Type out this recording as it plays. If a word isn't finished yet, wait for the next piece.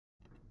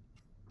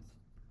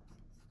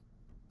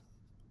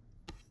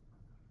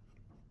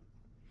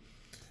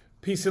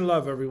Peace and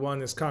love,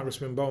 everyone. It's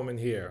Congressman Bowman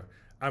here.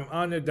 I'm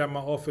honored that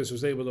my office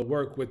was able to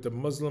work with the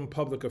Muslim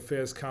Public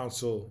Affairs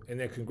Council in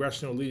their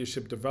Congressional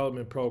Leadership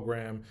Development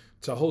Program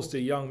to host a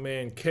young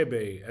man,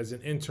 Kebe, as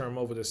an intern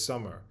over the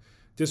summer.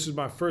 This was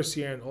my first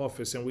year in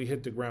office and we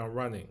hit the ground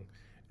running.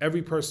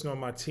 Every person on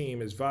my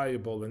team is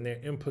valuable and their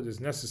input is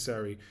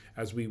necessary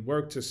as we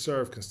work to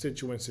serve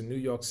constituents in New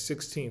York's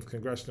 16th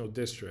Congressional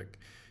District.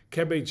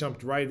 Kebe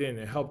jumped right in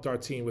and helped our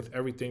team with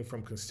everything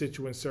from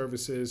constituent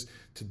services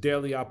to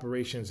daily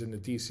operations in the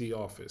DC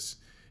office.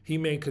 He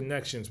made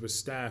connections with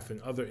staff and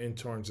other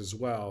interns as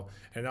well,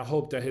 and I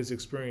hope that his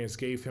experience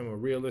gave him a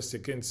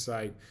realistic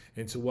insight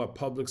into what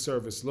public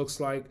service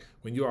looks like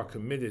when you are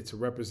committed to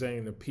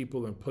representing the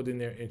people and putting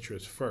their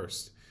interests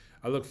first.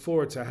 I look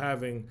forward to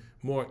having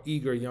more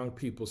eager young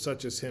people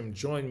such as him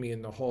join me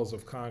in the halls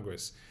of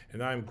Congress,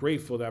 and I am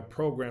grateful that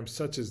programs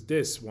such as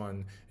this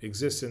one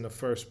exist in the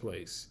first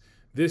place.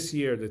 This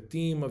year, the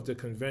theme of the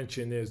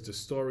convention is the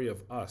story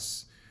of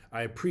us.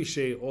 I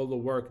appreciate all the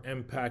work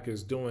MPAC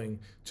is doing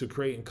to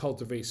create and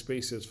cultivate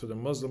spaces for the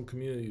Muslim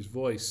community's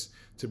voice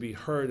to be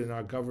heard in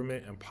our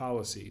government and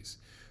policies.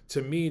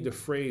 To me, the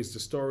phrase,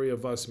 the story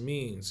of us,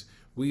 means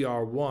we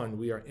are one,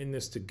 we are in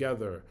this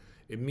together.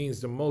 It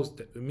means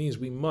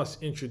we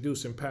must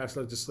introduce and pass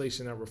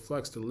legislation that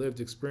reflects the lived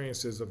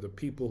experiences of the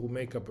people who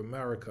make up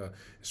America,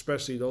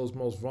 especially those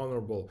most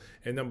vulnerable.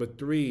 And number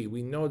three,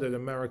 we know that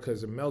America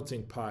is a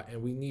melting pot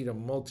and we need a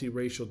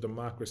multiracial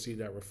democracy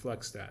that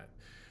reflects that.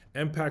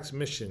 MPAC's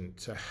mission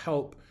to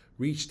help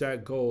reach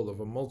that goal of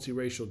a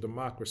multiracial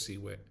democracy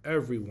where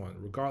everyone,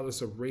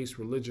 regardless of race,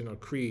 religion, or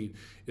creed,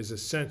 is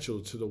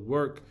essential to the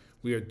work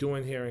we are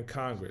doing here in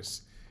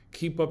Congress.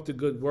 Keep up the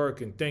good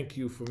work, and thank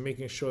you for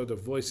making sure the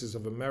voices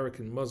of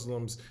American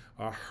Muslims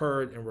are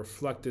heard and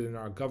reflected in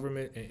our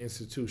government and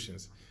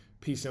institutions.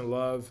 Peace and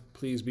love.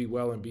 Please be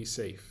well and be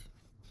safe.